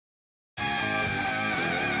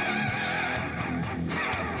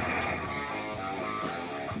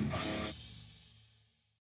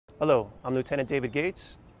Hello, I'm Lieutenant David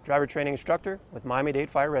Gates, driver training instructor with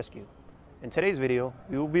Miami-Dade Fire Rescue. In today's video,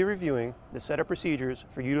 we will be reviewing the setup procedures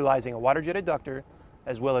for utilizing a water jet eductor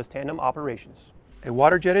as well as tandem operations. A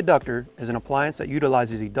water jet eductor is an appliance that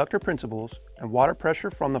utilizes eductor principles and water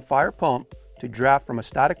pressure from the fire pump to draft from a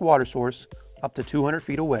static water source up to 200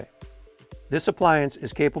 feet away. This appliance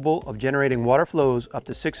is capable of generating water flows up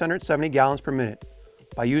to 670 gallons per minute.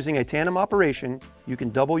 By using a tandem operation, you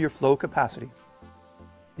can double your flow capacity.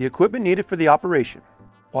 The equipment needed for the operation: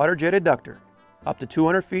 water jet eductor, up to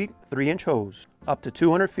 200 feet 3-inch hose, up to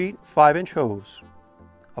 200 feet 5-inch hose,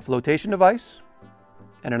 a flotation device,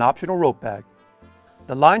 and an optional rope bag.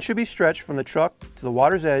 The line should be stretched from the truck to the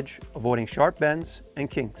water's edge, avoiding sharp bends and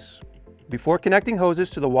kinks. Before connecting hoses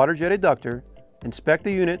to the water jet eductor, inspect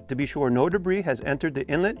the unit to be sure no debris has entered the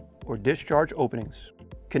inlet or discharge openings.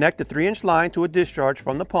 Connect the 3-inch line to a discharge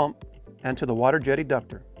from the pump and to the water jet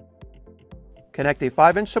eductor. Connect a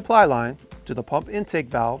 5-inch supply line to the pump intake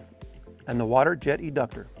valve and the water jet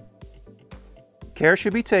eductor. Care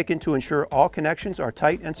should be taken to ensure all connections are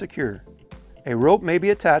tight and secure. A rope may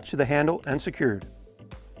be attached to the handle and secured.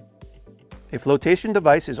 A flotation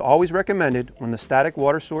device is always recommended when the static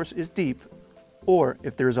water source is deep or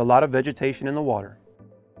if there is a lot of vegetation in the water.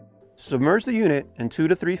 Submerge the unit in 2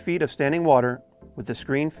 to 3 feet of standing water with the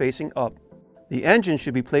screen facing up. The engine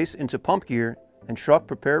should be placed into pump gear and truck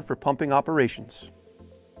prepared for pumping operations.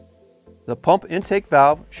 The pump intake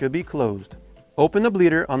valve should be closed. Open the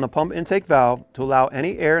bleeder on the pump intake valve to allow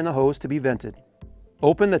any air in the hose to be vented.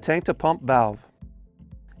 Open the tank to pump valve.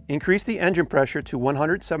 Increase the engine pressure to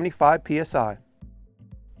 175 psi.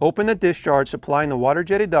 Open the discharge supplying the water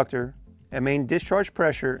jet eductor and main discharge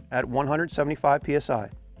pressure at 175 psi.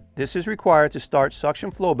 This is required to start suction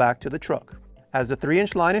flow back to the truck. As the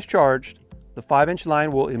 3-inch line is charged, the 5-inch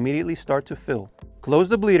line will immediately start to fill. Close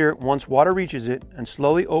the bleeder once water reaches it and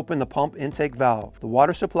slowly open the pump intake valve. The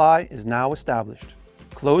water supply is now established.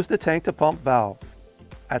 Close the tank to pump valve.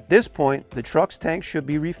 At this point, the truck's tank should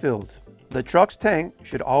be refilled. The truck's tank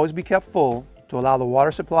should always be kept full to allow the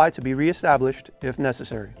water supply to be reestablished if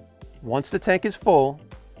necessary. Once the tank is full,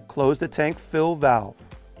 close the tank fill valve.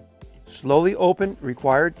 Slowly open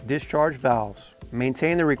required discharge valves.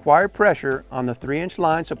 Maintain the required pressure on the 3-inch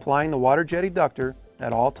line supplying the water jet eductor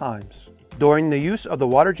at all times. During the use of the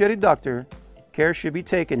water jet eductor, care should be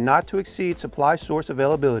taken not to exceed supply source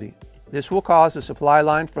availability. This will cause the supply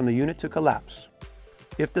line from the unit to collapse.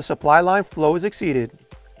 If the supply line flow is exceeded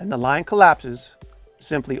and the line collapses,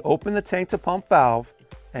 simply open the tank to pump valve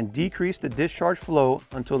and decrease the discharge flow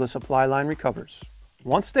until the supply line recovers.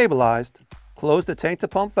 Once stabilized, close the tank to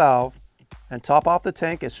pump valve and top off the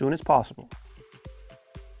tank as soon as possible.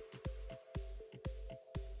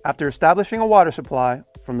 After establishing a water supply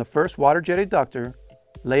from the first water jet eductor,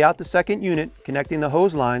 lay out the second unit connecting the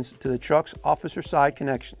hose lines to the truck's officer side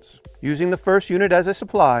connections. Using the first unit as a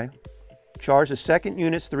supply, charge the second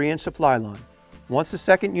unit's 3-inch supply line. Once the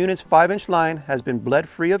second unit's 5-inch line has been bled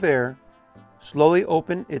free of air, slowly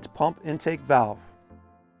open its pump intake valve.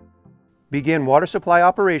 Begin water supply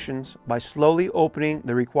operations by slowly opening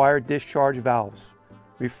the required discharge valves.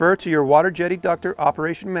 Refer to your water jet eductor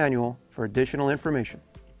operation manual for additional information.